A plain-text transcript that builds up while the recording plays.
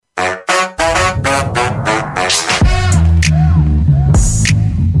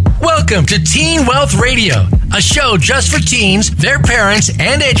Welcome to Teen Wealth Radio, a show just for teens, their parents,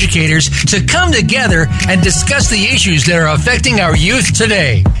 and educators to come together and discuss the issues that are affecting our youth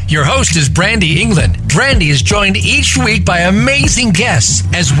today. Your host is Brandy England. Brandy is joined each week by amazing guests,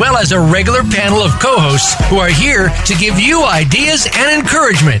 as well as a regular panel of co-hosts who are here to give you ideas and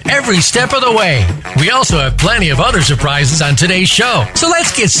encouragement every step of the way. We also have plenty of other surprises on today's show. So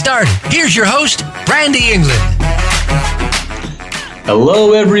let's get started. Here's your host, Brandy England.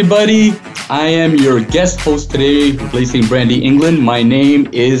 Hello, everybody. I am your guest host today, replacing Brandy England. My name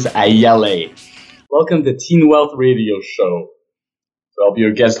is Ayale. Welcome to Teen Wealth Radio Show. So I'll be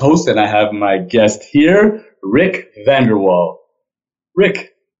your guest host, and I have my guest here, Rick Vanderwall.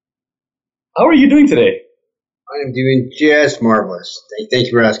 Rick, how are you doing today? I am doing just marvelous. Thank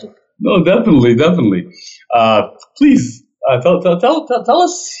you for asking. No, definitely. Please tell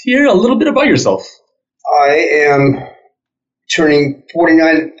us here a little bit about yourself. I am turning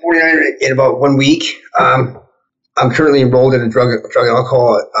 49 in about 1 week. I'm currently enrolled in a drug and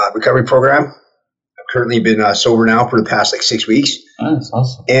alcohol recovery program. I've currently been sober now for the past 6 weeks. Oh, that's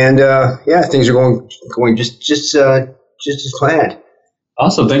awesome. And things are going just as planned.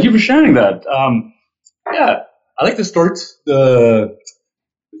 Awesome. Thank you for sharing that. I like to start the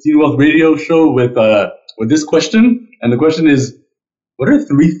Teen Wealth Radio Show with this question, and the question is, what are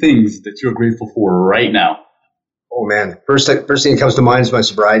 3 things that you're grateful for right now? Oh man, first thing that comes to mind is my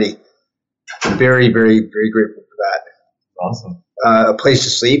sobriety. Very, very, very grateful for that. Awesome. A place to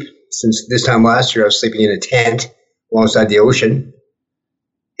sleep. Since this time last year, I was sleeping in a tent alongside the ocean.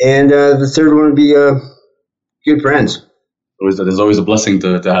 And the third one would be good friends. There's always a blessing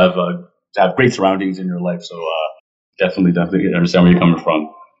to have great surroundings in your life. So definitely understand where you're coming from.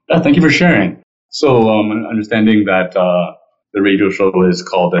 Thank you for sharing. So understanding that the radio show is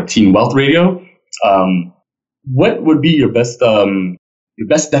called Teen Wealth Radio. What would be your best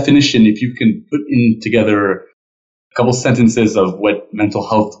definition if you can put in together a couple sentences of what mental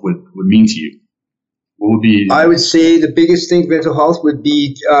health would mean to you? What would be? I would say the biggest thing mental health would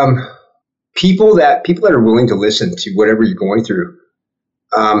be people that are willing to listen to whatever you're going through.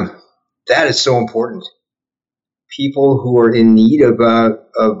 That is so important. People who are in need of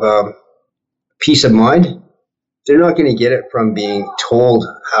peace of mind, they're not going to get it from being told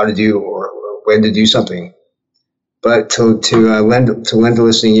how to do or when to do something. But to lend a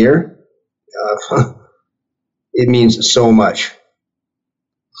listening ear, it means so much.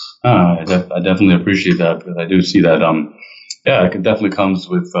 I definitely appreciate that, because I do see that. It definitely comes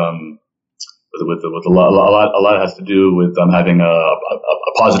with a lot has to do with having a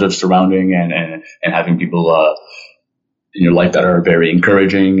positive surrounding and having people in your life that are very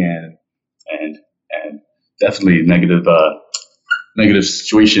encouraging and definitely negative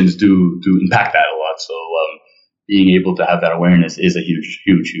situations do impact that a lot. So being able to have that awareness is a huge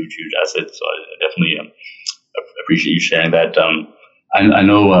asset. So I definitely appreciate you sharing that. I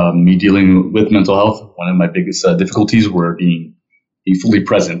know me dealing with mental health, one of my biggest difficulties were being fully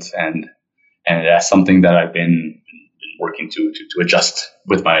present, and that's something that I've been working to adjust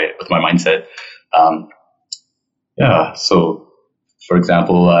with my mindset. So for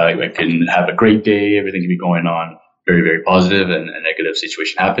example, I can have a great day, everything can be going on very, very positive, and a negative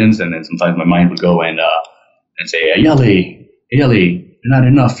situation happens, and then sometimes my mind would go and say, Ayale, you're not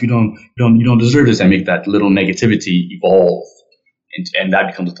enough. You don't deserve this. I make that little negativity evolve, and that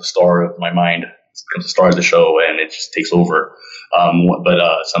becomes the star of my mind. It becomes the star of the show, and it just takes over. But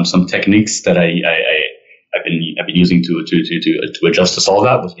some techniques that I've been using to adjust to solve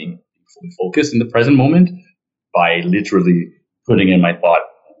that was being fully focused in the present moment by literally putting in my thought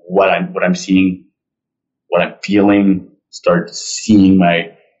what I'm seeing, what I'm feeling. Start seeing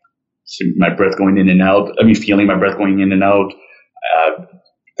my breath going in and out. Feeling my breath going in and out.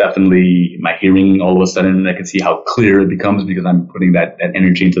 Definitely my hearing, all of a sudden I can see how clear it becomes because I'm putting that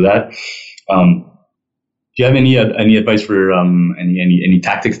energy into that. Do you have any advice for any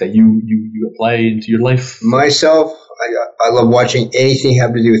tactics that you apply into your life? Myself, I love watching anything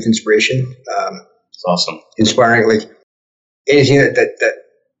having to do with inspiration. It's awesome. Inspiring, like anything that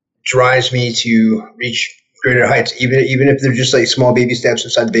drives me to reach greater heights, even if they're just like small baby steps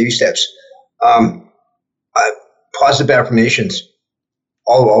inside the baby steps. Positive affirmations.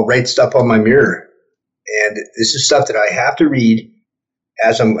 I'll write stuff on my mirror, and this is stuff that I have to read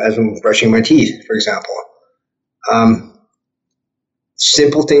as I'm brushing my teeth, for example.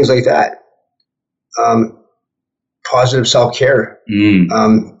 Simple things like that. Positive self-care.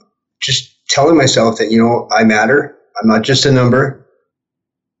 Just telling myself that I matter. I'm not just a number,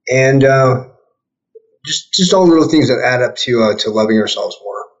 and just all the little things that add up to loving ourselves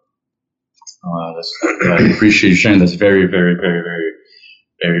more. I appreciate you sharing. That's very, very, very, very,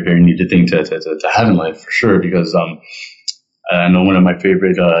 very, very needed thing to have in life for sure. Because I know one of my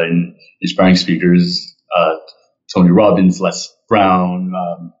favorite inspiring speakers, Tony Robbins, Les Brown,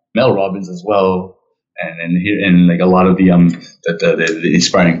 Mel Robbins as well, and like a lot of the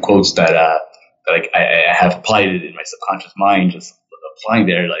inspiring quotes that like I have applied it in my subconscious mind, just applying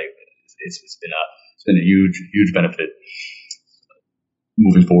there, like it's been a huge benefit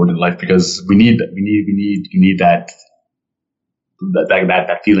moving forward in life, because we need that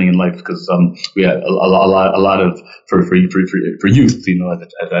feeling in life, because we have a lot of for youth, you know,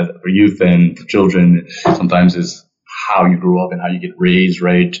 for youth and for children, sometimes is how you grow up and how you get raised,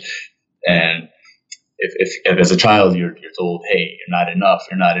 right? And if as a child you're told, hey, you're not enough,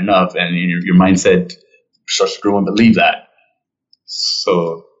 and your mindset starts to grow and believe that.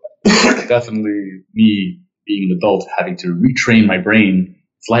 So definitely me being an adult having to retrain my brain,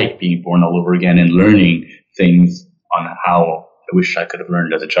 it's like being born all over again and learning things on how I wish I could have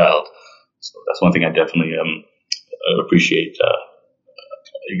learned as a child. So that's one thing I definitely appreciate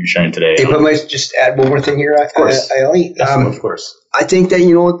you sharing today. If I might just add one more thing here, of course. Of course. I think that,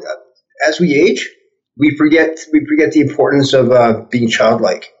 you know, as we age, we forget the importance of being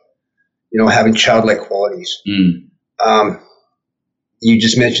childlike. You know, having childlike qualities. You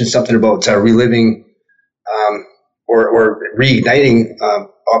just mentioned something about reliving or reigniting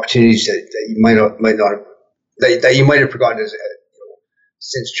opportunities that you might not that you might have forgotten as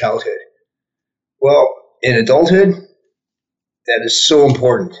since childhood. Well, in adulthood, that is so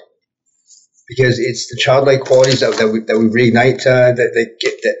important, because it's the childlike qualities that we reignite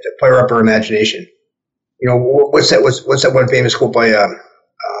that fire up our imagination. You know, what's that one famous quote by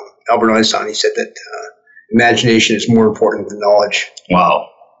Albert Einstein? He said that imagination is more important than knowledge. Wow.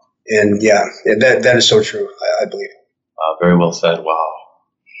 And that is so true, I believe. Very well said. Wow.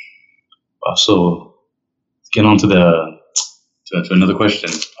 So get on to another question.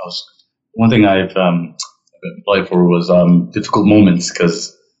 One thing I've applied for was difficult moments,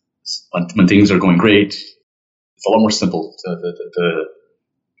 because when things are going great, it's a lot more simple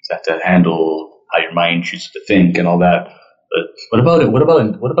to handle how your mind chooses to think and all that. But what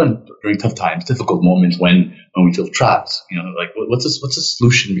about during tough times, difficult moments when we feel trapped? You know, like what's a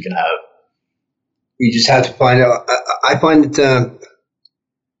solution we can have? You just have to find out. I find that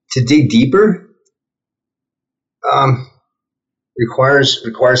to dig deeper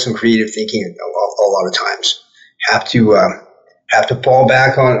requires some creative thinking a lot of times. Have to fall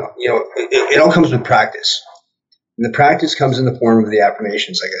back on, you know, it all comes with practice. And the practice comes in the form of the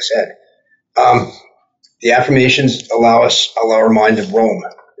affirmations, like I said. The affirmations allow our mind to roam,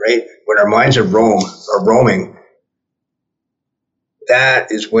 right? When our minds are roaming, that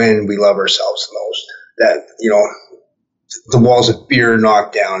is when we love ourselves the most. That, you know, the walls of fear are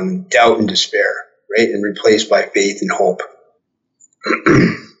knocked down, doubt and despair, right? And replaced by faith and hope.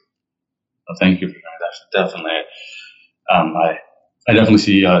 Well, thank you for that. That's definitely, I definitely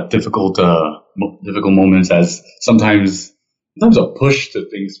see difficult moments as sometimes a push to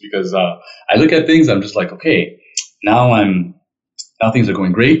things, because I look at things, I'm just like, okay, now things are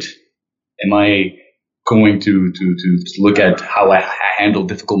going great. Am I going to look at how I handle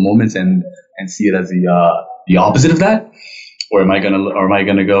difficult moments and see it as the opposite of that? Or am I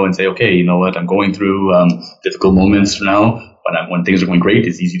gonna go and say, okay, you know what, I'm going through difficult moments now, but when things are going great,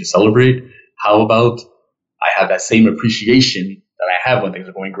 it's easy to celebrate. How about I have that same appreciation that I have when things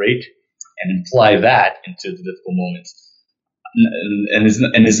are going great, and apply that into the difficult moments? And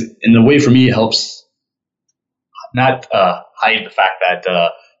is in a way, for me, it helps not hide the fact that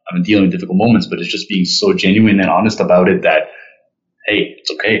I'm dealing with difficult moments, but it's just being so genuine and honest about it that, hey,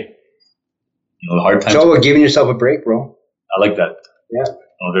 it's okay. You know, the hard times. So giving yourself a break, bro. I like that. Yeah.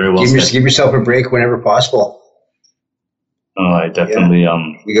 Oh, very well said. Give yourself a break whenever possible. Oh, I definitely. Yeah.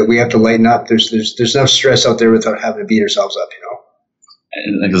 We have to lighten up. There's enough stress out there without having to beat ourselves up, you know.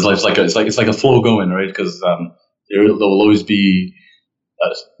 And because life's it's like a flow going, right? Because there will always be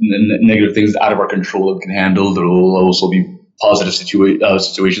negative things out of our control that we can handle. There will also be positive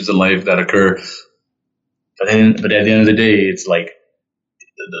situations in life that occur. But at the end of the day, it's like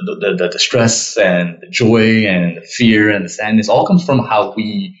the stress and the joy and the fear and the sadness all comes from how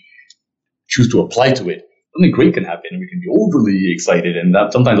we choose to apply to it. Something great can happen. We can be overly excited, and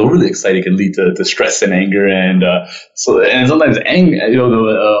that sometimes overly excited can lead to stress and anger, and sometimes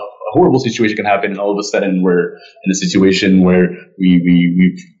a horrible situation can happen, and all of a sudden we're in a situation where we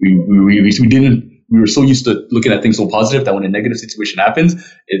were so used to looking at things so positive that when a negative situation happens,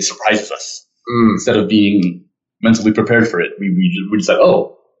 it surprises us. Instead of being mentally prepared for it, we decide,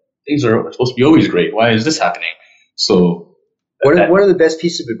 oh, things are supposed to be always great. Why is this happening? So one of the best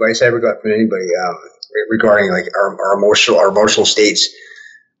pieces of advice I ever got from anybody regarding like our emotional states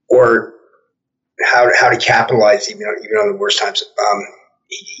or how to capitalize even on the worst times.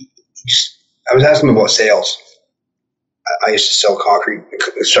 I was asking him about sales. I used to sell concrete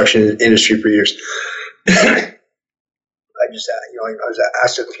construction industry for years. I was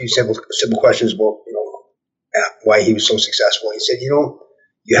asked a few simple questions about why he was so successful. He said, you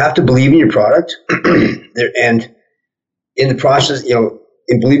have to believe in your product, and in the process, in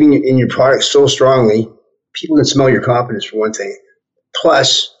believing in your product so strongly, people can smell your confidence for one thing.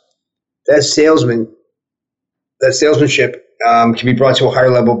 Plus, that salesmanship can be brought to a higher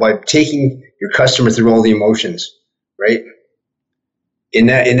level by taking your customer through all the emotions, right? In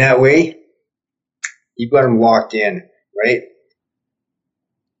that way, you've got them locked in, right?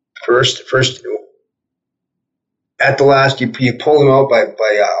 First, at the last, you pull them out by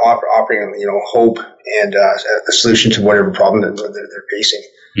offering hope and a solution to whatever problem that they're facing.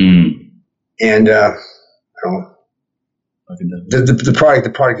 And the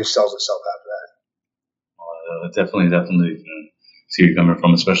product just sells itself after that. Definitely see where you're coming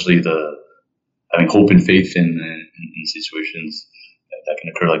from, especially having hope and faith in situations that can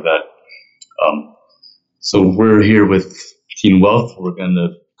occur like that. So we're here with Teen Wealth. We're going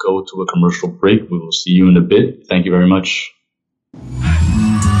to go to a commercial break. We will see you in a bit. Thank you very much.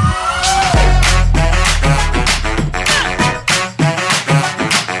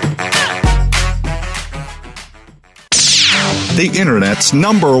 The Internet's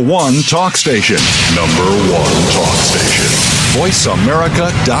 #1 talk station. #1 talk station.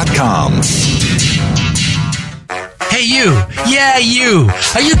 VoiceAmerica.com. Hey, you. Yeah, you.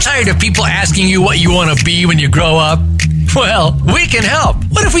 Are you tired of people asking you what you want to be when you grow up? Well, we can help.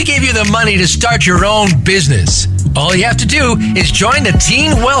 What if we gave you the money to start your own business? All you have to do is join the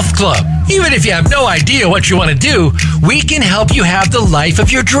Teen Wealth Club. Even if you have no idea what you want to do, we can help you have the life of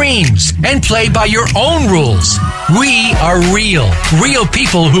your dreams and play by your own rules. We are real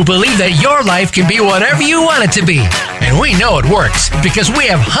people who believe that your life can be whatever you want it to be. And we know it works because we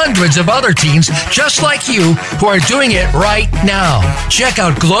have hundreds of other teens just like you who are doing it right now. Check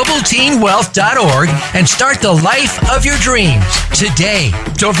out globalteenwealth.org and start the life of your dreams today.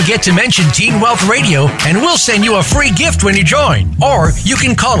 Don't forget to mention Teen Wealth Radio and we'll send you a free gift when you join. Or you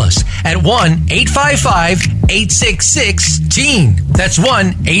can call us at 1-855-866-TEEN. That's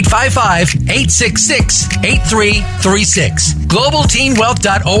 1-855-866-8336.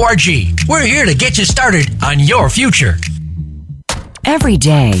 globalteenwealth.org. We're here to get you started on your future. Every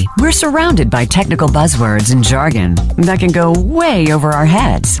day, we're surrounded by technical buzzwords and jargon that can go way over our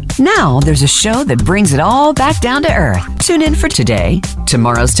heads. Now, there's a show that brings it all back down to earth. Tune in for today,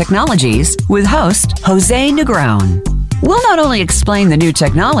 Tomorrow's Technologies, with host Jose Negron. We'll not only explain the new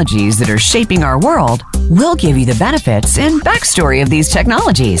technologies that are shaping our world, we'll give you the benefits and backstory of these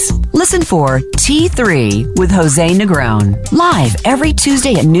technologies. Listen for T3 with Jose Negron, live every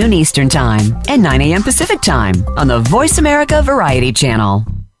Tuesday at noon Eastern Time and 9 a.m. Pacific Time on the Voice America Variety Channel.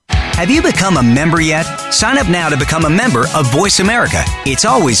 Have you become a member yet? Sign up now to become a member of Voice America. It's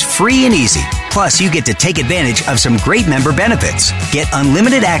always free and easy. Plus, you get to take advantage of some great member benefits. Get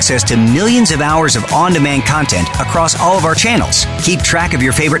unlimited access to millions of hours of on-demand content across all of our channels. Keep track of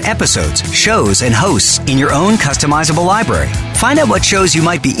your favorite episodes, shows, and hosts in your own customizable library. Find out what shows you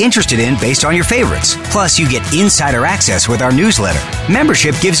might be interested in based on your favorites. Plus, you get insider access with our newsletter.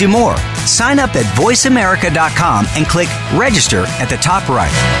 Membership gives you more. Sign up at voiceamerica.com and click register at the top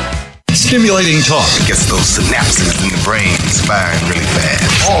right. Stimulating talk. Gets those synapses in the brain firing really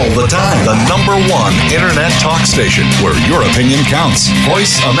fast. All the time. The #1 Internet talk station where your opinion counts.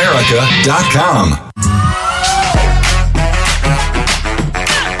 VoiceAmerica.com.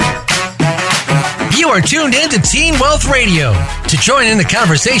 You are tuned in to Teen Wealth Radio. To join in the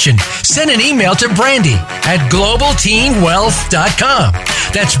conversation, send an email to Brandy at globalteenwealth.com.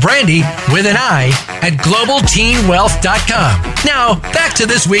 That's Brandy with an I at globalteenwealth.com. Now, back to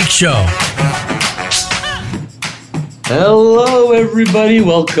this week's show. Hello, everybody.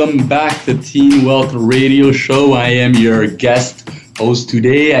 Welcome back to Teen Wealth Radio Show. I am your guest host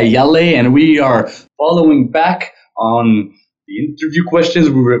today, Ayale, and we are following back on the interview questions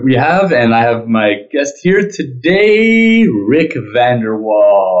we have, and I have my guest here today, Rick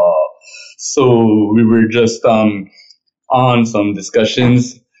Vanderwall. So we were just on some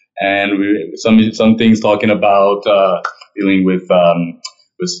discussions, and some things talking about dealing with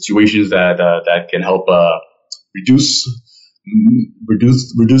situations that can help reduce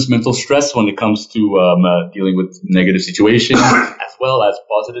mental stress when it comes to dealing with negative situations, as well as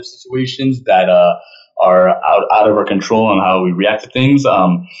positive situations that are out of our control on how we react to things. I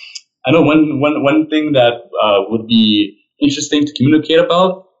know one thing that would be interesting to communicate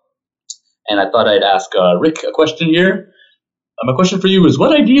about, and I thought I'd ask Rick a question here. my question for you is,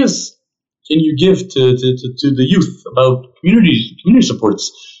 what ideas can you give to the youth about community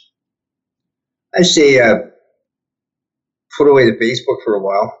supports? I say put away the Facebook for a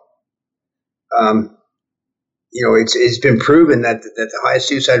while. It's been proven that the highest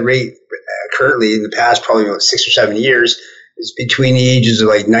suicide rate currently in the past probably 6 or 7 years is between the ages of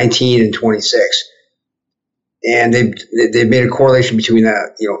like 19 and 26, and they've made a correlation between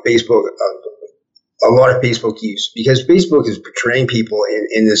that. Facebook, a lot of Facebook use, because Facebook is portraying people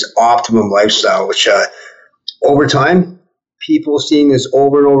in this optimum lifestyle, which over time, people seeing this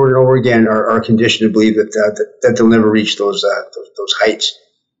over and over and over again are conditioned to believe that they'll never reach those heights.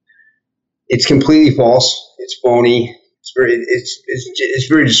 It's completely false. It's phony. It's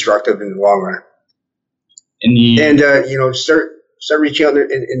very destructive in the long run. Start reaching out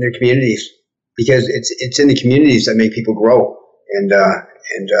in their communities, because it's in the communities that make people grow and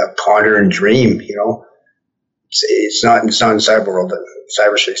ponder and dream. It's not in the cyber world,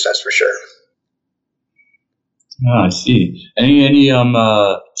 cyberspace, that's for sure. I see. Any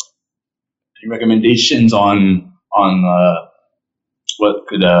recommendations on what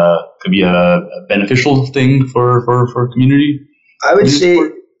could be a beneficial thing for community? I would say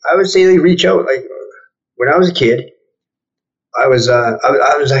they reach out. Like when I was a kid, I was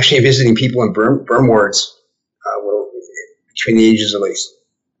actually visiting people in burn wards between the ages of like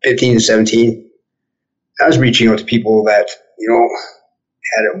 15 and 17. I was reaching out to people that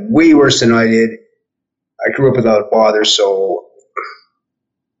had it way worse than I did. I grew up without a father, so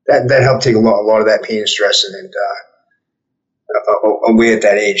that helped take a lot of that pain and stress and away at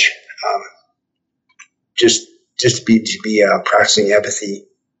that age. Just to be practicing empathy.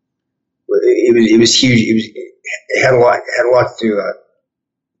 It was huge. It had a lot to do.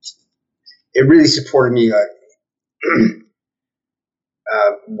 It really supported me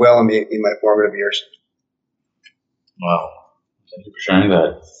well in my formative years. Wow, thank you for sharing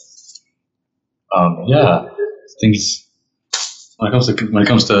that. Things when it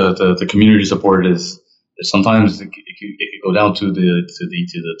comes to the community support is sometimes it could go down to the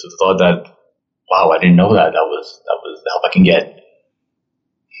thought that, wow, I didn't know that was the help I can get.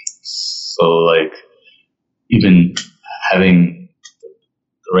 So like even having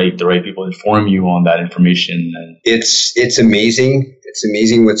the right people inform you on that information, and it's amazing. It's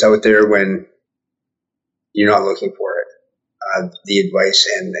amazing what's out there when you're not looking for it. The advice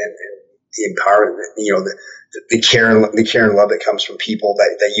and the empowerment, the care and love that comes from people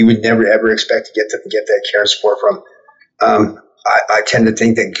that you would never ever expect to get that care and support from. I tend to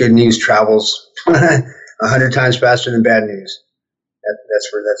think that good news travels 100 times faster than bad news. That's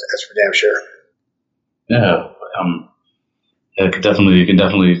for damn sure. Yeah, it can definitely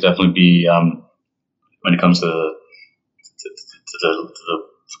be when it comes to the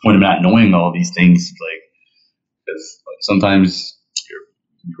point of not knowing all these things, like, because sometimes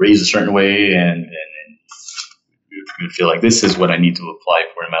you're raised a certain way and you feel like this is what I need to apply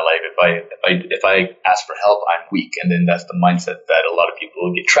for in my life. If I ask for help, I'm weak, and then that's the mindset that a lot of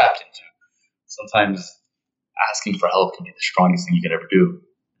people get trapped into. Sometimes asking for help can be the strongest thing you can ever do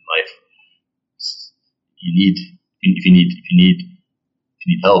in life. If you need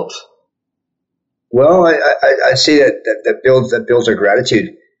help. Well, I'd say that builds our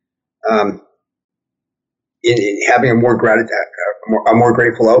gratitude. In having a more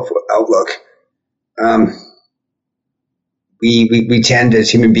grateful outlook. We tend as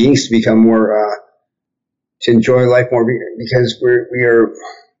human beings to become more to enjoy life more because we're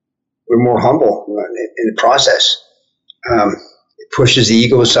more humble in the process. It pushes the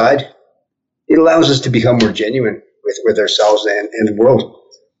ego aside. It allows us to become more genuine with ourselves and the world.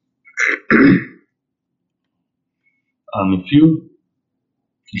 If you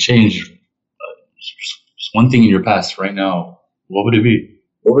can change just one thing in your past right now, what would it be?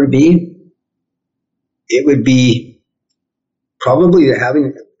 What would it be? It would be probably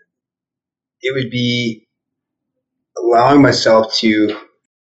allowing myself to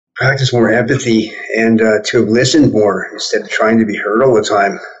practice more empathy and to have listened more instead of trying to be heard all the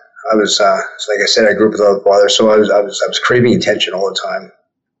time. I was, like I said, I grew up without a father, so I was craving attention all the time.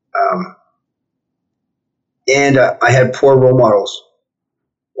 And I had poor role models.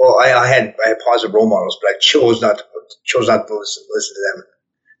 Well, I had positive role models, but I chose not to listen to them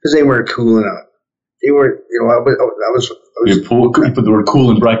because they weren't cool enough. They weren't, I was. You put the word "cool"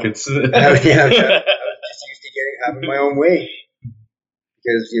 in brackets. I was just used to having my own way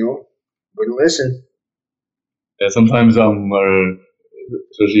because wouldn't listen. Yeah, sometimes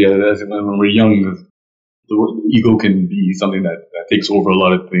especially when we're young, the ego can be something that takes over a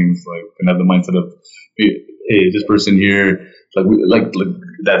lot of things. Like, can have the mindset of, hey, this person here, like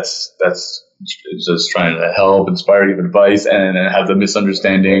that's just trying to help, inspire, give advice, and have the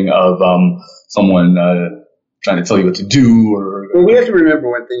misunderstanding of someone trying to tell you what to do. Well, we have to remember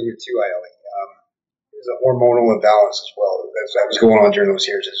one thing here too, Eileen. There's a hormonal imbalance as well that was going on during those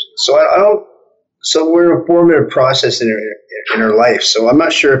years. So I don't. So we're in a formative process in our life. So I'm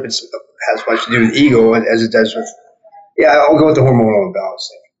not sure if it has much to do with ego as it does with. Yeah, I'll go with the hormonal imbalance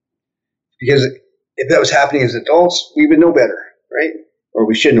thing, because if that was happening as adults, we would know better, right? Or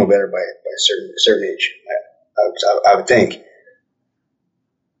we should know better by a certain age. I would think.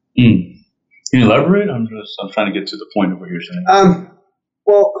 Can you elaborate? I'm trying to get to the point of what you're saying.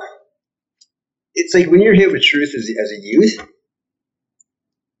 Well, it's like when you're hit with truth as a youth.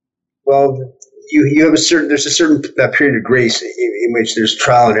 Well, you have there's a certain period of grace in which there's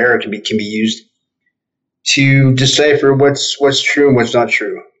trial and error can be used to decipher what's true and what's not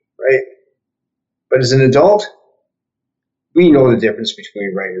true, right? But as an adult, we know the difference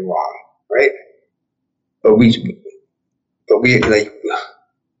between right and wrong, right? But we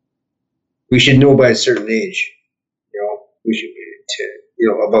should know by a certain age, we should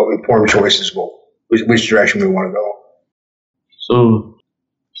about informed choices about which direction we want to go.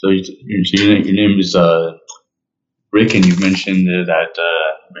 So your name is Rick, and you've mentioned that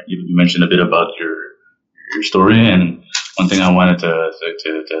you mentioned a bit about your story. And one thing I wanted to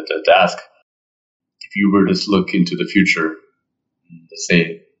ask: if you were to look into the future, let's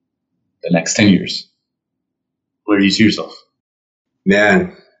say the next 10 years, where do you see yourself?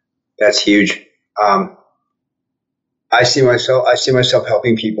 Man, that's huge. I see myself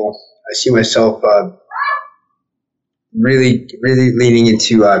helping people. I see myself really leaning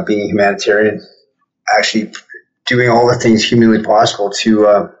into being a humanitarian, actually doing all the things humanly possible to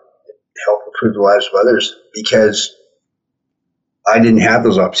help improve the lives of others, because I didn't have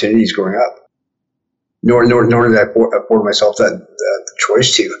those opportunities growing up, nor did I afford myself the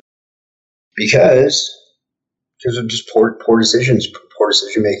choice to, because of just poor decisions, poor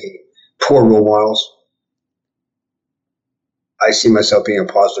decision making, poor role models. I see myself being a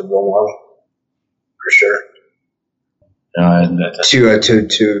positive role model, for sure.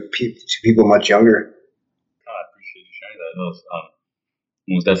 To people much younger. I appreciate you sharing that.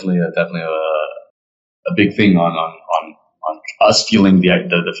 It was definitely a big thing on us feeling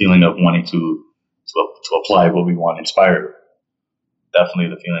the feeling of wanting to apply what we want to inspire. Definitely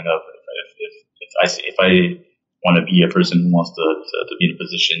the feeling of if I want to be a person who wants to be in a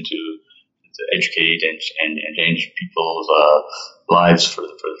position to educate and change people's lives for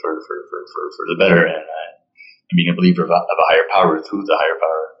the better, and being a believer of a higher power through the higher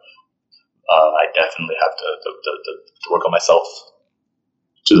power, I definitely have to work on myself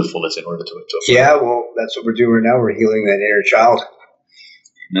to the fullest in order to yeah, well, that's what we're doing right now. We're healing that inner child.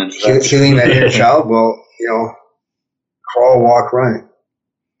 Healing that inner child. Well, crawl, walk, run.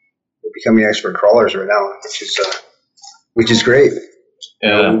 We're becoming expert crawlers right now, which is great.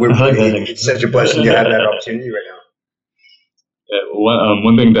 Yeah, it's such a blessing to have that opportunity right now. Yeah,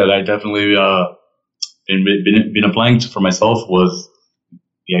 one thing that I definitely been applying for myself was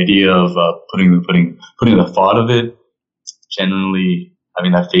the idea of putting the thought of it, genuinely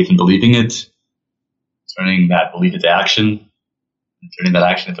having that faith and believing it, turning that belief into action, and turning that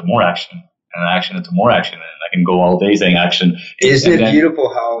action into more action, and action into more action. And I can go all day saying action. Isn't it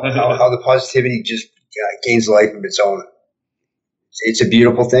beautiful how the positivity just gains life of its own? It's a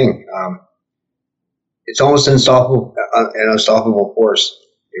beautiful thing. It's almost an unstoppable force.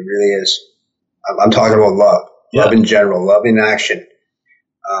 It really is. I'm talking about love. Yeah. Love in general, love in action.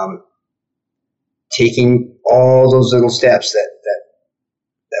 Taking all those little steps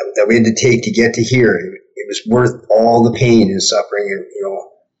that we had to take to get to here. It was worth all the pain and suffering and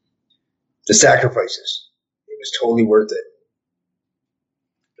the sacrifices. It was totally worth it.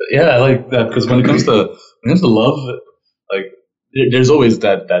 Yeah, I like that, because when it comes to love, like there's always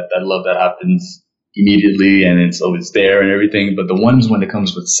that love that happens immediately and it's always there and everything. But the ones when it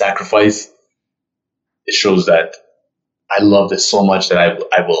comes with sacrifice, it shows that I love this so much that I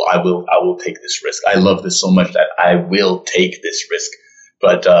will take this risk. I love this so much that I will take this risk.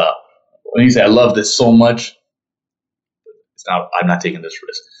 But when you say I love this so much, I'm not taking this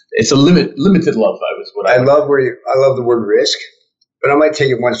risk. It's a limited love. I love the word risk, but I might take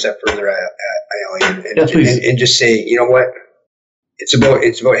it one step further, and just say, you know what? It's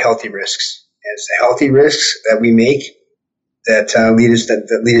about healthy risks. And it's the healthy risks that we make that lead us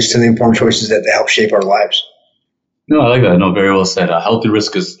to the informed choices that help shape our lives. No, I like that. No, very well said. A healthy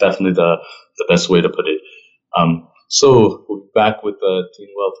risk is definitely the best way to put it. So we'll be back with the Teen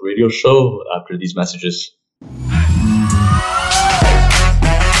Wealth Radio Show after these messages.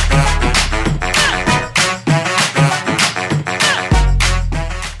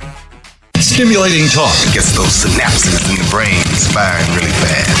 Stimulating talk. It gets those synapses in the brain firing really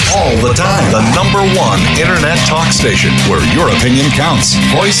fast. All the time. The number one internet talk station where your opinion counts.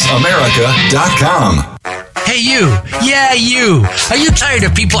 VoiceAmerica.com. Hey, you. Yeah, you. Are you tired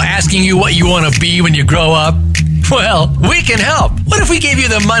of people asking you what you want to be when you grow up? Well, we can help. What if we gave you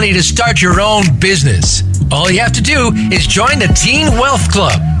the money to start your own business? All you have to do is join the Teen Wealth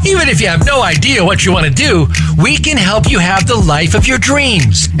Club. Even if you have no idea what you want to do, we can help you have the life of your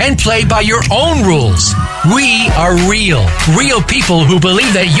dreams and play by your own rules. We are real people who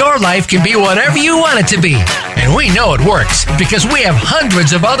believe that your life can be whatever you want it to be. And we know it works because we have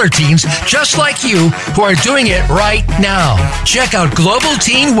hundreds of other teens just like you who are doing it right now. Check out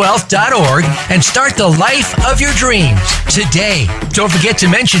globalteenwealth.org and start the life of your dreams today. Don't forget to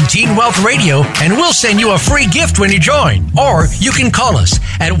mention Teen Wealth Radio and we'll send you a free gift when you join. Or you can call us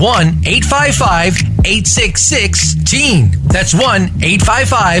at 1-855-866-TEEN. That's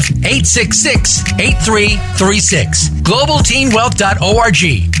 1-855-866-8336. globalteenwealth.org.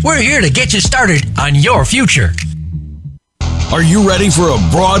 We're here to get you started on your future. Are you ready for a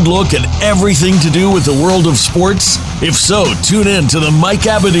broad look at everything to do with the world of sports? If so, tune in to the Mike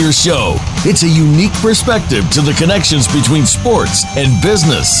Abadir Show. It's a unique perspective to the connections between sports and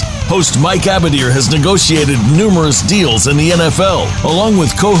business. Host Mike Abadir has negotiated numerous deals in the NFL. Along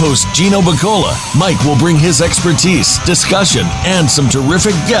with co-host Gino Bacola, Mike will bring his expertise, discussion, and some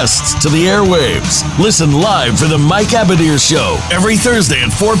terrific guests to the airwaves. Listen live for the Mike Abadir Show every Thursday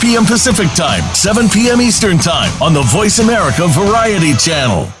at 4 p.m. Pacific Time, 7 p.m. Eastern Time on the Voice America Variety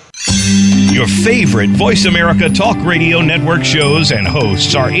Channel. Your favorite Voice America Talk Radio Network shows and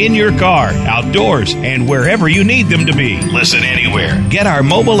hosts are in your car, outdoors, and wherever you need them to be. Listen anywhere. Get our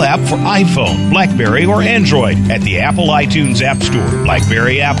mobile app for iPhone, BlackBerry, or Android at the Apple iTunes App Store,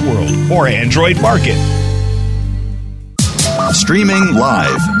 BlackBerry App World, or Android Market. Streaming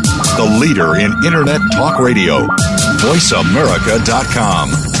live. The leader in internet talk radio.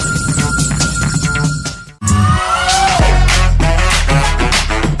 VoiceAmerica.com.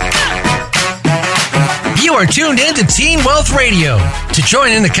 You are tuned in to Teen Wealth Radio. To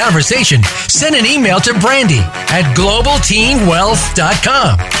join in the conversation, send an email to Brandy at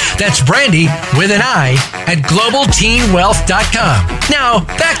globalteenwealth.com. That's Brandy with an I at globalteenwealth.com. Now,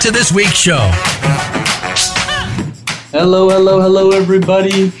 back to this week's show. Hello,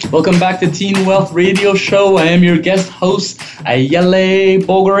 everybody. Welcome back to Teen Wealth Radio Show. I am your guest host, Ayale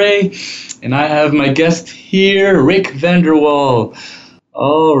Bogore, and I have my guest here, Rick Vanderwall.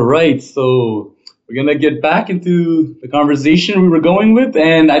 All right, so we're gonna get back into the conversation we were going with,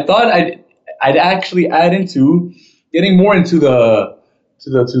 and I thought I'd actually add into getting more into the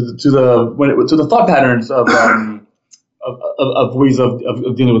thought patterns of ways of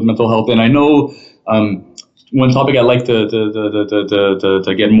dealing with mental health. And I know one topic I'd like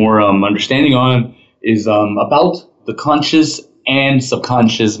to get more understanding on is about the conscious and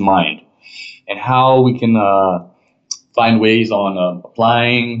subconscious mind and how we can find ways on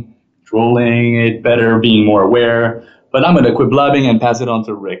applying, controlling it better, being more aware. But I'm going to quit blabbing and pass it on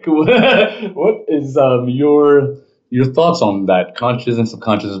to Rick. What is your thoughts on that conscious and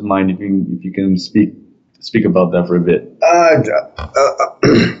subconscious mind? If you can speak about that for a bit. I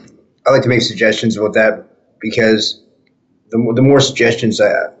like to make suggestions about that because the more suggestions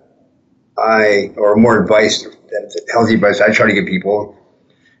or more advice, healthy advice I try to give people,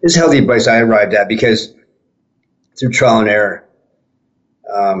 is healthy advice I arrived at because through trial and error.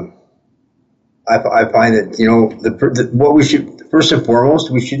 I find that what we should first and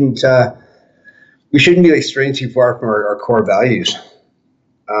foremost we shouldn't be like straying too far from our core values.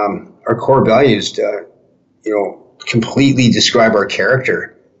 Our core values, completely describe our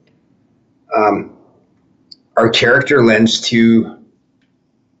character. Our character lends to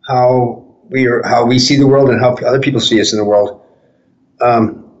how we see the world and how other people see us in the world.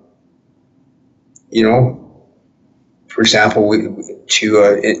 For example,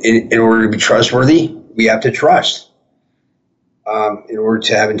 in order to be trustworthy, we have to trust. In order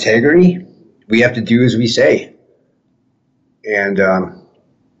to have integrity, we have to do as we say. And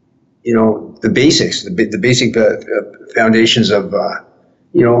the basics, the basic foundations of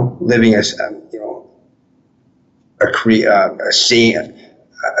living a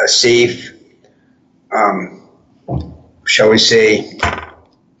safe, shall we say,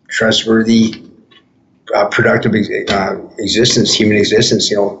 trustworthy, productive existence, human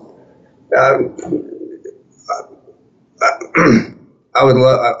existence. I would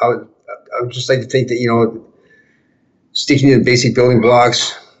just like to think that sticking to the basic building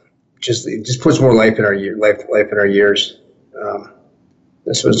blocks just puts more life in our years.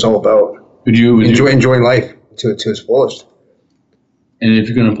 That's what it's all about. Would you enjoying life to its fullest? And if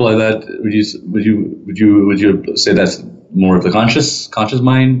you're going to apply that, would you say that's more of the conscious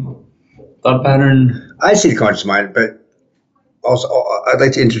mind thought pattern? I'd say the conscious mind, but also I'd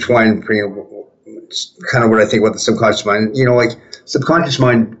like to intertwine kind of what I think about the subconscious mind. You know, like subconscious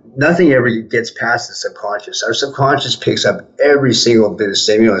mind, nothing ever gets past the subconscious. Our subconscious picks up every single bit of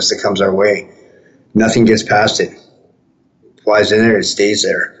stimulus that comes our way. Nothing gets past it. Flies in there, it stays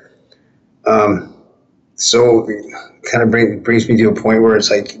there. So it kind of brings me to a point where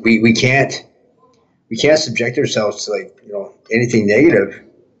it's like we can't subject ourselves to, like, you know, anything negative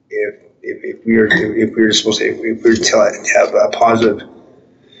if we were to have a positive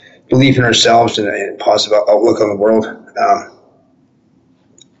belief in ourselves and a positive outlook on the world.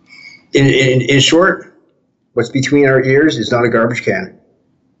 In short, what's between our ears is not a garbage can.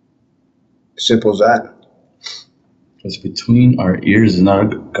 Simple as that. What's between our ears is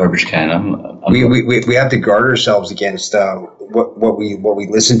not a garbage can. We have to guard ourselves against what we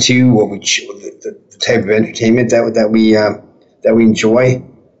listen to, the type of entertainment that we enjoy.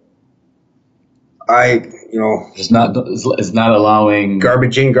 It's not allowing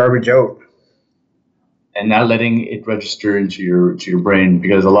garbage in, garbage out, and not letting it register into your brain,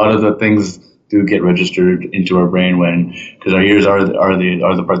 because a lot of the things do get registered into our brain because our ears are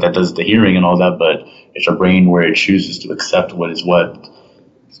the part that does the hearing and all that, but it's our brain where it chooses to accept what is what.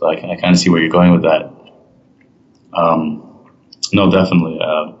 So I kind of see where you're going with that. No, definitely.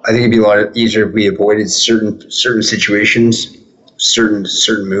 I think it'd be a lot easier if we avoided certain situations, certain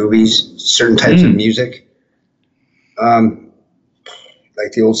movies, certain types of music.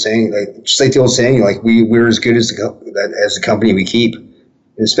 Like the old saying, like we're as good as the company we keep.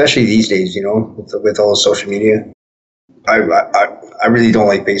 And especially these days, you know, with all the social media. I really don't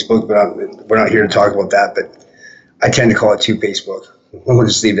like Facebook, but we're not here to talk about that. But I tend to call it Facebook. We'll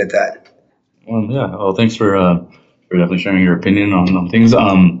just leave it at that. Well, yeah. Well, thanks for definitely sharing your opinion on things.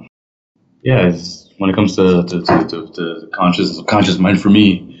 Yeah, when it comes to conscious mind, for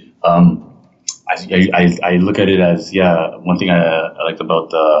me, I look at it as, one thing I liked about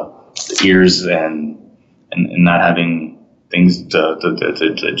the ears and not having things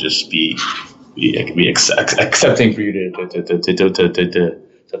to just be accepting for you to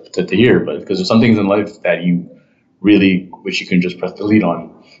hear, but because there's some things in life that you really wish you can just press delete on.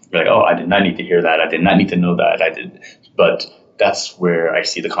 You're like, oh, I did not need to hear that. I did not need to know that. But that's where I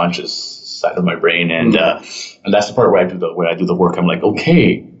see the conscious side of my brain, and that's the part where I do the work. I'm like,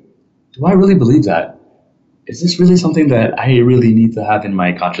 okay, do I really believe that? Is this really something that I really need to have in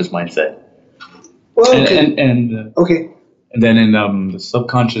my conscious mindset? Well, okay. Okay. And then in the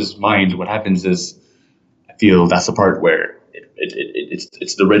subconscious mind, what happens is, I feel that's the part where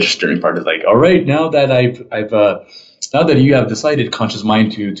it's the registering part. Is like, all right, now that now that you have decided, conscious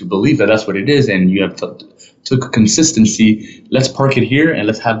mind, to believe that that's what it is, and you have took consistency, let's park it here and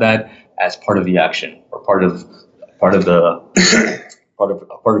let's have that as part of the action, or part of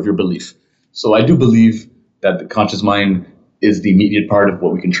your belief. So I do believe that the conscious mind is the immediate part of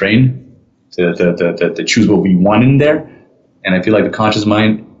what we can train to choose what we want in there. And I feel like the conscious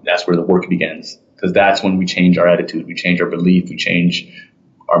mind, that's where the work begins, because that's when we change our attitude, we change our belief, we change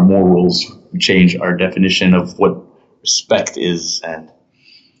our morals, we change our definition of what respect is. And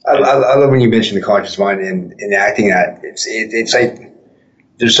I love when you mention the conscious mind and enacting that. It's like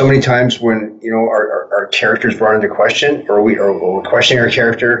there's so many times when, you know, our character's brought into question, or we're questioning our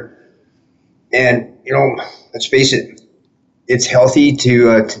character, and, you know, let's face it, it's healthy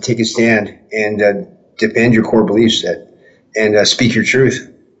to take a stand and defend your core beliefs and speak your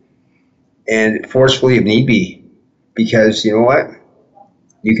truth, and forcefully if need be, because you know what,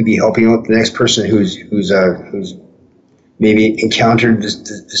 you could be helping out the next person who's maybe encountered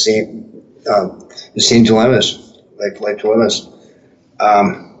the same dilemmas, life dilemmas.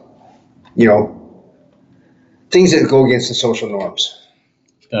 You know, things that go against the social norms.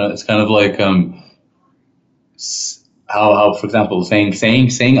 It's kind of like how, for example,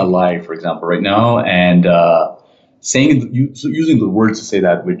 saying a lie, for example, right now, and using the words to say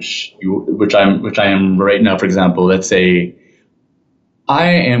that, which I am right now. For example, let's say I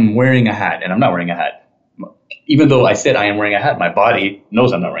am wearing a hat and I'm not wearing a hat. Even though I said I am wearing a hat, my body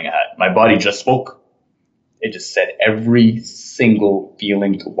knows I'm not wearing a hat. My body just spoke. It just said every single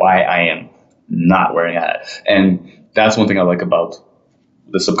feeling to why I am not wearing a hat. And that's one thing I like about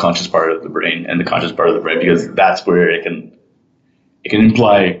the subconscious part of the brain and the conscious part of the brain, because that's where it can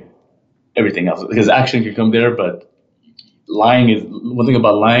imply everything else. Because action can come there, but lying is one thing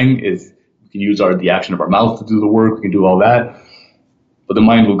about lying is we can use the action of our mouth to do the work. We can do all that, but the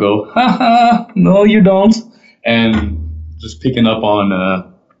mind will go, ha ha, no, you don't, and just picking up on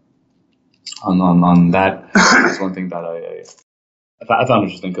that. That's one thing that I found it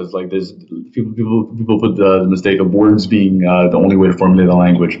interesting because like there's people put the mistake of words being the only way to formulate the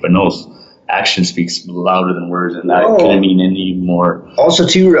language, but no, action speaks louder than words, and that couldn't mean any more. Also,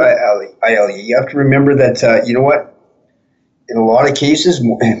 too, Ali, you have to remember that you know what? In a lot of cases,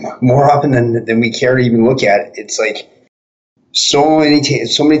 more often than we care to even look at, it's like so many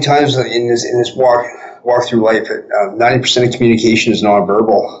times in this walk through life, 90% of communication is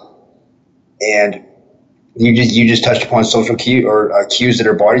nonverbal, and you just touched upon social cues that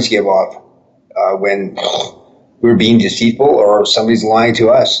our bodies give off when we're being deceitful or somebody's lying to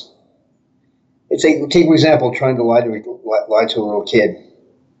us. It's like, take for example, trying to lie to a little kid.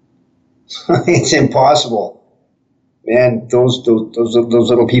 It's impossible. Man, those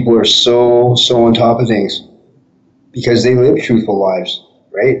little people are so on top of things because they live truthful lives,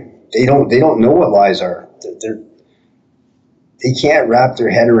 right? They don't know what lies are. They can't wrap their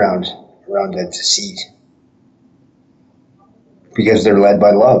head around that deceit because they're led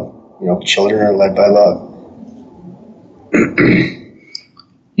by love. You know, children are led by love.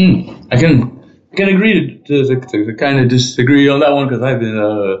 I can agree to kind of disagree on that one because I've been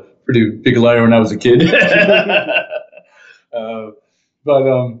a pretty big liar when I was a kid. But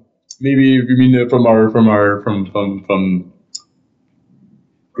maybe if you mean from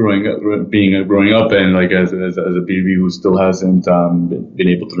growing up and like as a baby who still hasn't been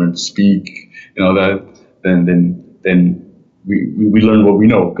able to learn to speak, you know, that then we learn what we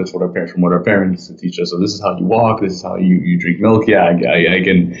know because from what our parents teach us. So this is how you walk. This is how you drink milk. Yeah, I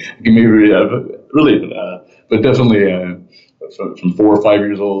can maybe relate to that. But definitely from 4 or 5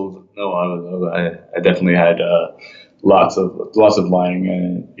 years old, no, I definitely had lots of lying,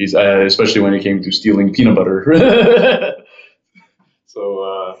 and especially when it came to stealing peanut butter.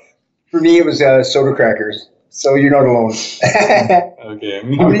 So for me, it was soda crackers. So you're not alone. Okay.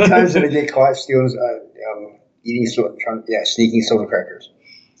 How many times did I get caught stealing? Sneaking soda crackers.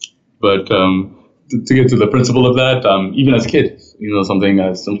 But to get to the principle of that, even as a kid, you know, something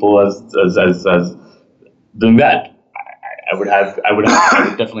as simple as doing that, I would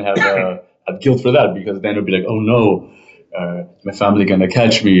definitely have guilt for that because then it would be like, oh no, my family gonna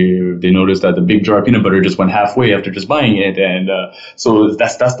catch me if they notice that the big jar of peanut butter just went halfway after just buying it, and so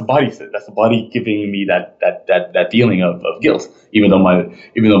that's the body giving me that feeling of guilt, even though my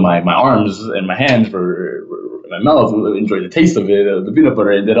arms and my hands were my mouth enjoyed the taste of it, the peanut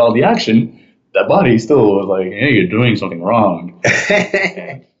butter, and did all the action. That body still was like, hey, you're doing something wrong,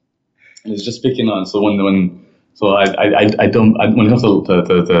 and it's just picking on. So when I don't when it comes to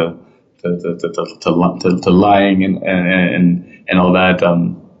lying and all that,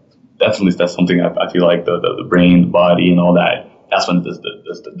 definitely that's something I feel like the brain, the body, and all that. That's when it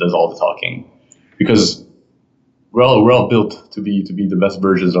does all the talking, because we're all built to be the best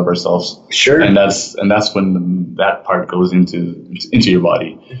versions of ourselves. Sure. And that's when that part goes into your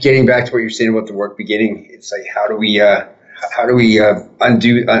body. Getting back to what you're saying about the work beginning, it's like how do we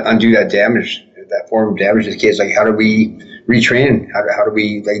undo that damage, that form of damage to kids? Like how do we retrain? How do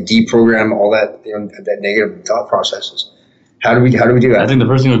we like deprogram all that, you know, that negative thought processes? How do we do that? I think the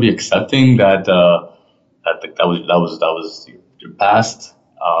first thing would be accepting that was your past.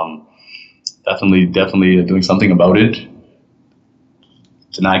 Definitely doing something about it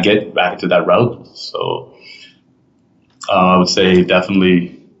to not get back to that route. So I would say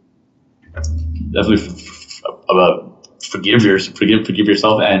definitely forgive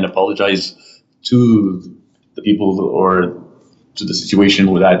yourself and apologize to the people or to the situation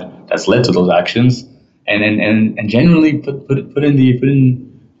that's led to those actions, and genuinely put in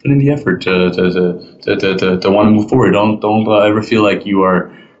the effort to want to move forward. Don't ever feel like you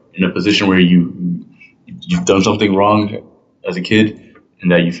are in a position where you've done something wrong as a kid and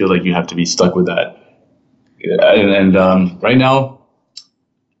that you feel like you have to be stuck with that. And right now,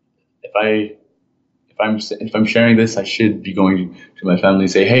 if I'm sharing this, I should be going to my family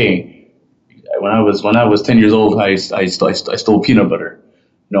and say, hey, when I was 10 years old, I stole peanut butter.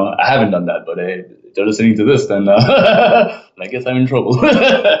 No, I haven't done that, but if they're listening to this, then I guess I'm in trouble.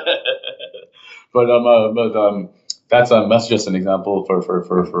 But that's just an example for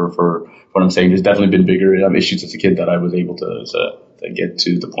what I'm saying. There's definitely been bigger issues as a kid that I was able to get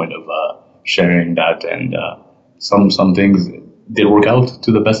to the point of sharing that, and some things did work out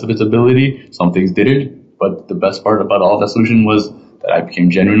to the best of its ability. Some things didn't, but the best part about all that solution was that I became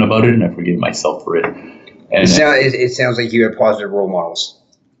genuine about it and I forgave myself for it. And it sounds like you had positive role models.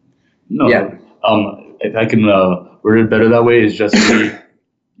 No, yeah. If I can word it better that way, is just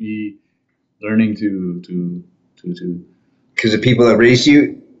me learning to because the people that raised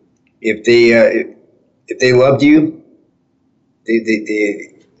you, if they loved you, they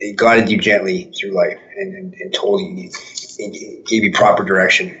it guided you gently through life and told you, it gave you proper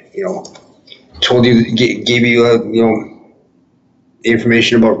direction. Told you, gave you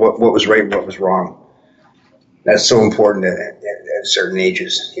information about what was right and what was wrong. That's so important at certain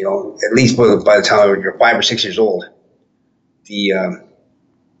ages. At least by the time you're 5 or 6 years old, the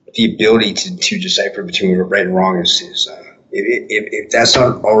ability to decipher between right and wrong is if that's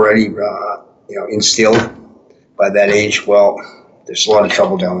not already instilled by that age, well, there's a lot of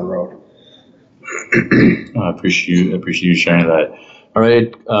trouble down the road. I appreciate you sharing that. All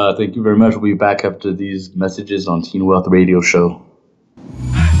right, thank you very much. We'll be back after these messages on Teen Wealth Radio Show.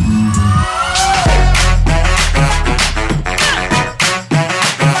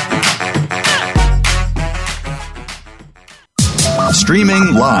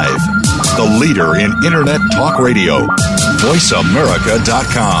 Streaming live, the leader in Internet talk radio,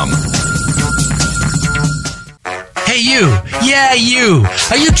 VoiceAmerica.com. Hey, you. Yeah, you.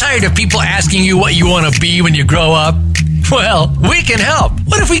 Are you tired of people asking you what you want to be when you grow up? Well, we can help.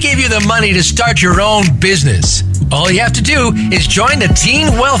 What if we gave you the money to start your own business? All you have to do is join the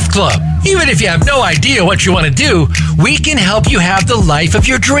Teen Wealth Club. Even if you have no idea what you want to do, we can help you have the life of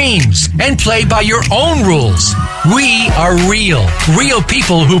your dreams and play by your own rules. We are real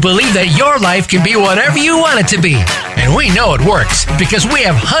people who believe that your life can be whatever you want it to be. And we know it works because we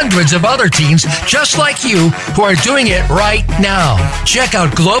have hundreds of other teens just like you who are doing it right now. Check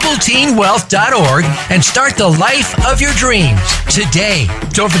out globalteenwealth.org and start the life of your dreams today.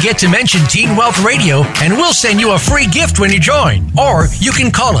 Don't forget to mention Teen Wealth Radio and we'll send you a free gift when you join. Or you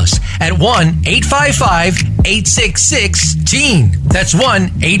can call us at 1-855-866-TEEN. That's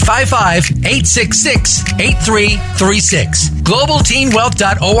 1-855-866-8336.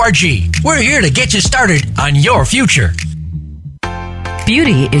 globalteenwealth.org. We're here to get you started on your future.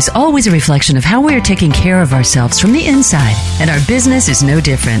 Beauty is always a reflection of how we are taking care of ourselves from the inside, and our business is no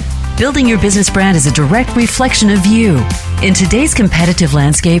different. Building your business brand is a direct reflection of you. In today's competitive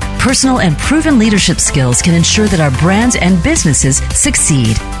landscape, personal and proven leadership skills can ensure that our brands and businesses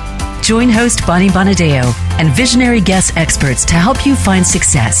succeed. Join host Bonnie Bonadeo and visionary guest experts to help you find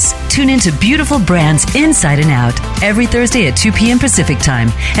success. Tune into Beautiful Brands Inside and Out every Thursday at 2 p.m. Pacific Time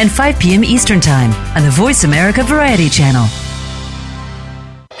and 5 p.m. Eastern Time on the Voice America Variety Channel.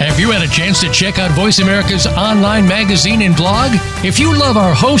 Have you had a chance to check out Voice America's online magazine and blog? If you love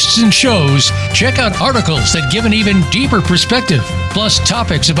our hosts and shows, check out articles that give an even deeper perspective, plus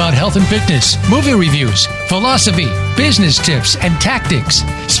topics about health and fitness, movie reviews, philosophy, business tips and tactics,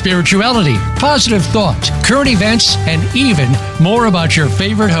 spirituality, positive thought, current events, and even more about your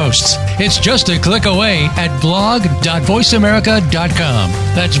favorite hosts. It's just a click away at blog.voiceamerica.com.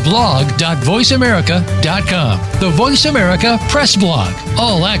 That's blog.voiceamerica.com. The Voice America Press Blog.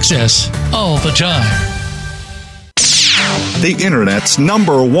 All access, all the time. The Internet's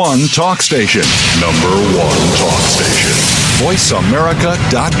 #1 talk station. #1 talk station.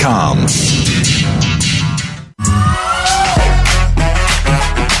 VoiceAmerica.com.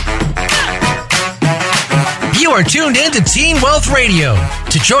 You are tuned in to Teen Wealth Radio.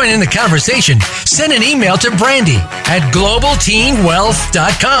 To join in the conversation, send an email to Brandy at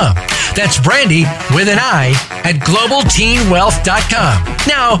globalteenwealth.com. That's Brandy with an I at globalteenwealth.com.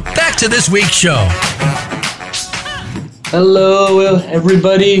 Now, back to this week's show. Hello,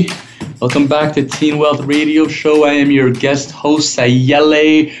 everybody. Welcome back to Teen Wealth Radio Show. I am your guest host,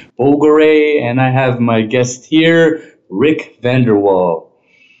 Sayele Bogore, and I have my guest here, Rick Vanderwall.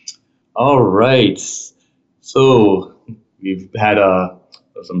 All right. So we've had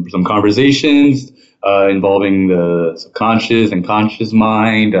some conversations involving the subconscious and conscious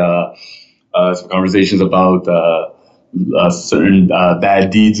mind, some conversations about certain bad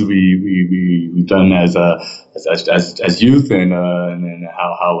deeds we've done as youth, and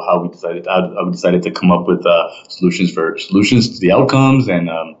how we decided to come up with solutions to the outcomes, and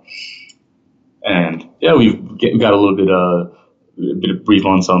yeah, we got a little bit of brief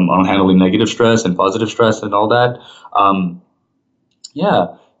on handling negative stress and positive stress and all that. Yeah.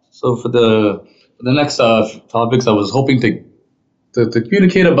 So for the next topics, I was hoping to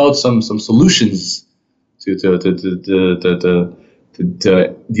communicate about some solutions to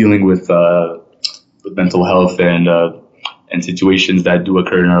dealing with mental health and situations that do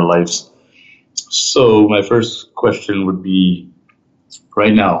occur in our lives. So my first question would be,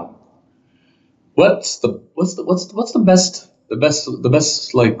 right now, what's the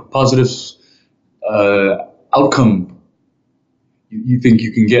best like positive outcome you think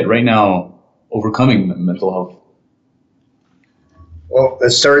you can get right now overcoming mental health? Well,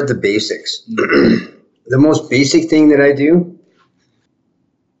 let's start at the basics. The most basic thing that I do,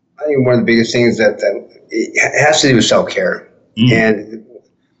 I think one of the biggest things that it has to do with self-care. And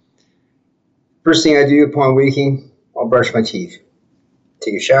First thing I do upon waking, I'll brush my teeth,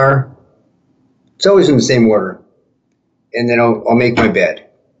 take a shower. It's always in the same order. And then I'll make my bed.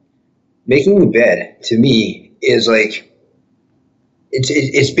 Making the bed, to me, is like,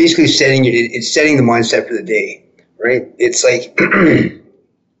 it's basically setting the mindset for the day, right? It's like,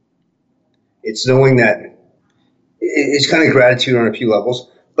 it's knowing that it's kind of gratitude on a few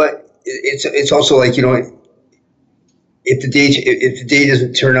levels, but it's also like, you know, if the day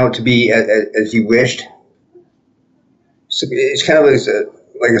doesn't turn out to be as you wished, so it's kind of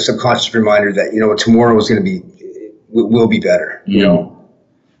like a subconscious reminder that, you know, tomorrow is going to will be better. You know.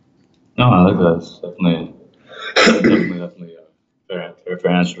 No, I like that. It's definitely a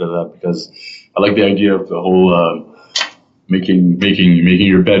fair answer to that, because I like the idea of the whole making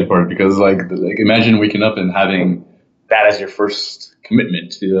your bed part, because like imagine waking up and having that as your first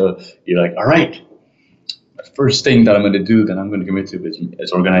commitment. You're like, all right, the first thing that I'm going to do, that I'm going to commit to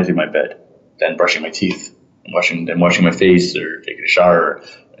is organizing my bed, then brushing my teeth, washing my face, or taking a shower,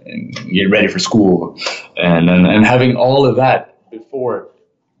 and getting ready for school, and having all of that before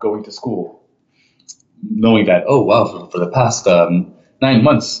going to school, knowing that, oh wow, for the past 9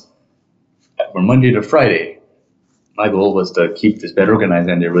 months, from Monday to Friday, my goal was to keep this bed organized,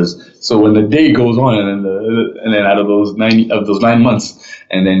 and so when the day goes on, and then out of those 9 months,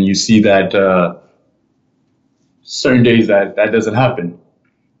 and then you see that certain days that doesn't happen,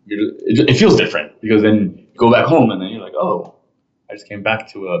 it feels different, because then you go back home and then you're like, oh, I just came back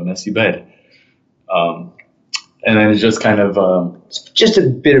to a messy bed. And then it's just kind of just a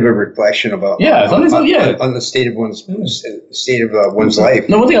bit of a reflection about on the state of one's life.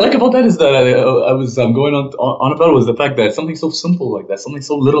 No, one thing I like about that is that I was going on about was the fact that something so simple like that, something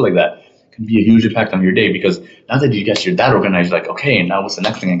so little like that, can be a huge impact on your day. Because now that you get your that organized, you're like, okay, now what's the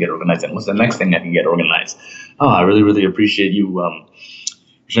next thing I get organized, and what's the next thing I can get organized? Oh, I really, really appreciate you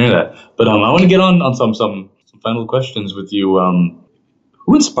sharing that. But I want to get on some final questions with you.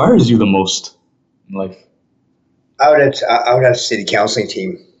 Who inspires you the most in life? I would have a city counseling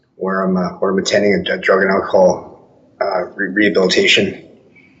team where I'm attending a drug and alcohol rehabilitation.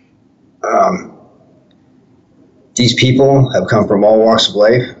 These people have come from all walks of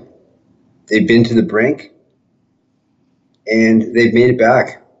life. They've been to the brink, and they've made it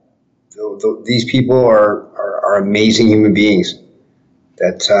back. These people are amazing human beings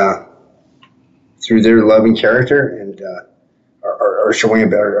that through their loving character and are showing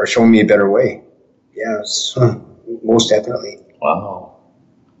me a better way. Yes. Most definitely. Wow.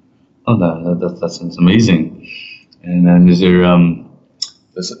 Oh, that sounds amazing. And then is there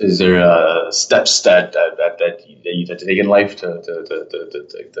steps that you had to take in life to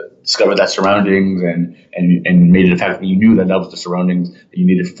discover that surroundings and made it a fact that you knew that was the surroundings that you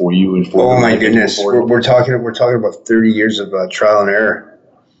needed for you and for? Oh my goodness, we're talking about 30 years of trial and error,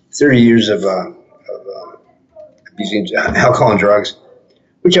 30 years of abusing alcohol and drugs.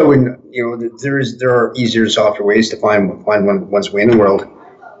 Which I wouldn't, you know, there are easier and softer ways to find one's way in the world,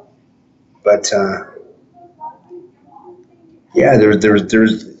 but yeah,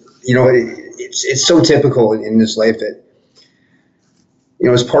 there's, you know, it's so typical in this life that, you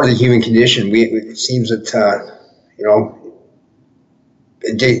know, it's part of the human condition. It seems that you know,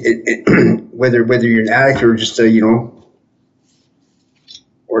 whether you're an addict or just you know,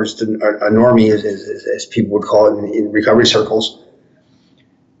 or just a normie, as people would call it in recovery circles.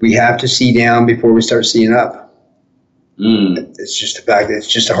 We have to see down before we start seeing up. It's just a fact. It's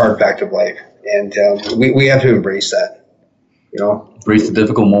just a hard fact of life, and we have to embrace that. You know, embrace the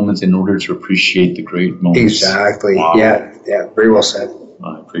difficult moments in order to appreciate the great moments. Exactly. Wow. Yeah. Very well said.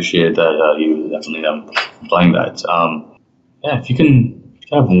 I appreciate that. You definitely implying that. Yeah. If you can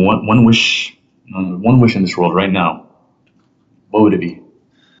have one wish in this world right now, what would it be?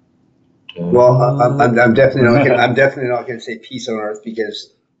 Well, I'm definitely not going to say peace on earth,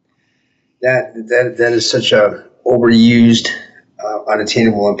 because that is such a overused,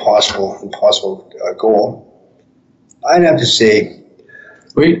 unattainable, impossible goal. I'd have to say.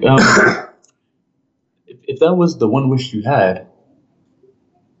 Wait, if that was the one wish you had,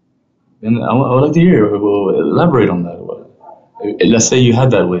 then I would like to hear. We'll elaborate on that. Let's say you had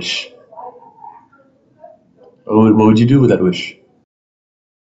that wish. What would you do with that wish?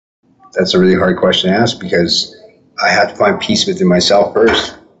 That's a really hard question to ask, because I have to find peace within myself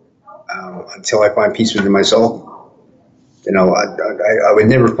first. Until I find peace within myself, you know, I would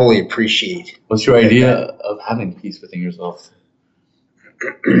never fully appreciate. What's your idea of having peace within yourself?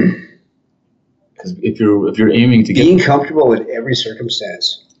 Because if you're aiming to being comfortable in every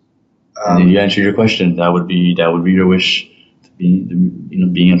circumstance. And you answered your question. That would be your wish, to be, you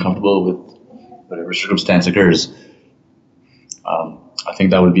know, being uncomfortable with whatever circumstance occurs. I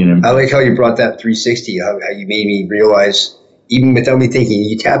think that would be an. I like how you brought that 360. How you made me realize, even without me thinking,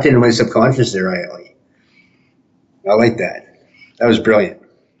 you tapped into my subconscious there, Ali. I like that. That was brilliant.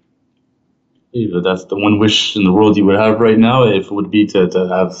 Yeah, that's the one wish in the world you would have right now. If it would be to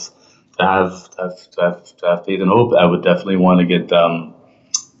have faith and hope, I would definitely want to get.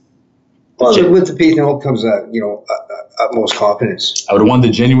 Well, with the faith and hope comes utmost confidence. I would want the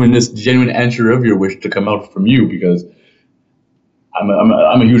genuine answer of your wish to come out from you, because I'm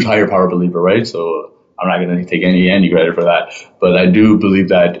a huge higher power believer, right? So I'm not going to take any credit for that. But I do believe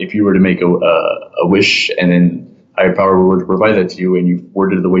that if you were to make a wish and then higher power were to provide that to you, and you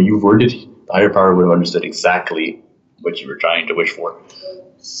worded it the way you've worded, the higher power would have understood exactly what you were trying to wish for.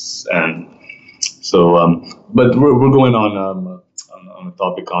 And so, but we're going on a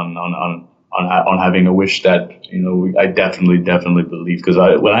topic on having a wish that, I definitely believe, because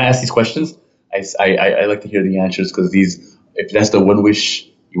when I ask these questions, I like to hear the answers, because if that's the one wish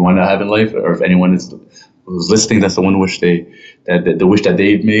you want to have in life, or if anyone who's listening, that's the one wish the wish that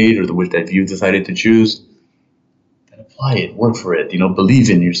they've made, or the wish that you've decided to choose, then apply it, work for it, believe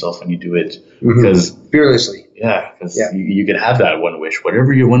in yourself when you do it, because fearlessly. Yeah, because you could have that one wish,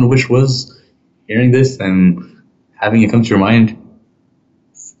 whatever your one wish was. Hearing this and having it come to your mind.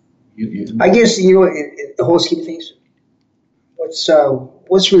 I guess, in the whole scheme of things,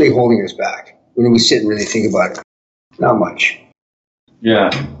 what's really holding us back when we sit and really think about it? Not much. Yeah.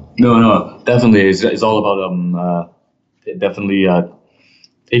 No, definitely. It's all about definitely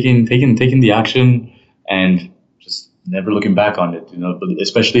taking the action and just never looking back on it.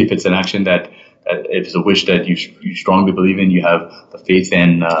 Especially if it's an action that if it's a wish that you strongly believe in, you have the faith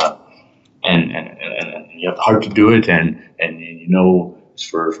in, and you have the heart to do it, and it's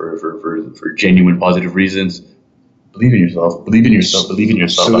for genuine positive reasons. Believe in yourself.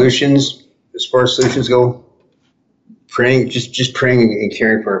 Solutions, as far as solutions go, praying, just praying and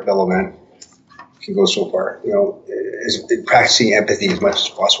caring for our fellow man can go so far. Practicing empathy as much as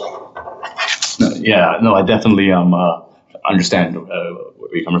possible. I definitely understand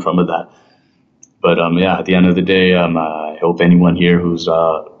where you're coming from with that. But at the end of the day, I hope anyone here who's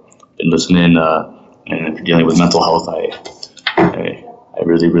been listening and dealing with mental health, I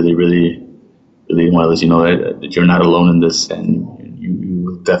really want to let you know that you're not alone in this, and you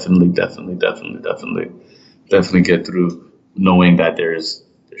will definitely get through, knowing that there's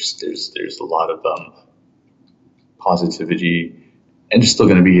a lot of positivity, and there's still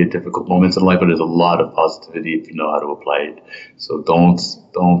going to be difficult moments in life, but there's a lot of positivity if you know how to apply it. So don't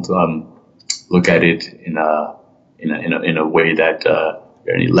look at it in a way that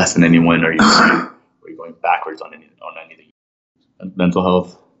you're any less than anyone, or you're going backwards on anything. Mental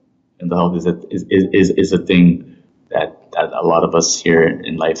health is a thing that a lot of us here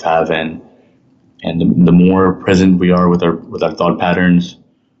in life have, and the more present we are with our thought patterns,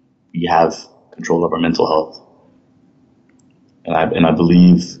 we have control of our mental health. And I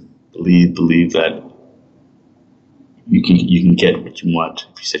believe that you can get what you want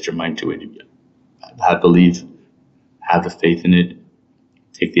if you set your mind to it. Have the faith in it,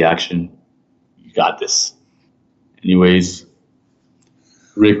 take the action. You got this. Anyways,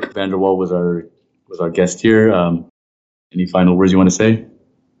 Rick Vanderwall was our guest here. Any final words you want to say?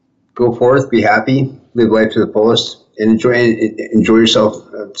 Go forth, be happy, live life to the fullest, and enjoy yourself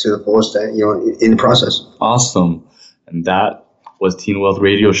to the fullest. In the process. Awesome, and that was Teen Wealth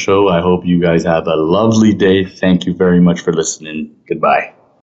Radio Show. I hope you guys have a lovely day. Thank you very much for listening. Goodbye.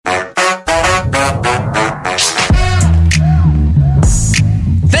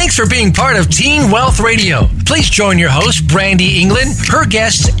 Thanks for being part of Teen Wealth Radio. Please join your host, Brandy England, her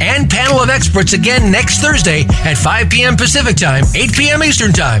guests, and panel of experts again next Thursday at 5 p.m. Pacific Time, 8 p.m.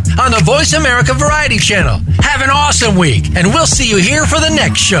 Eastern Time on the Voice America Variety Channel. Have an awesome week, and we'll see you here for the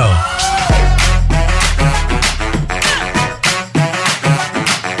next show.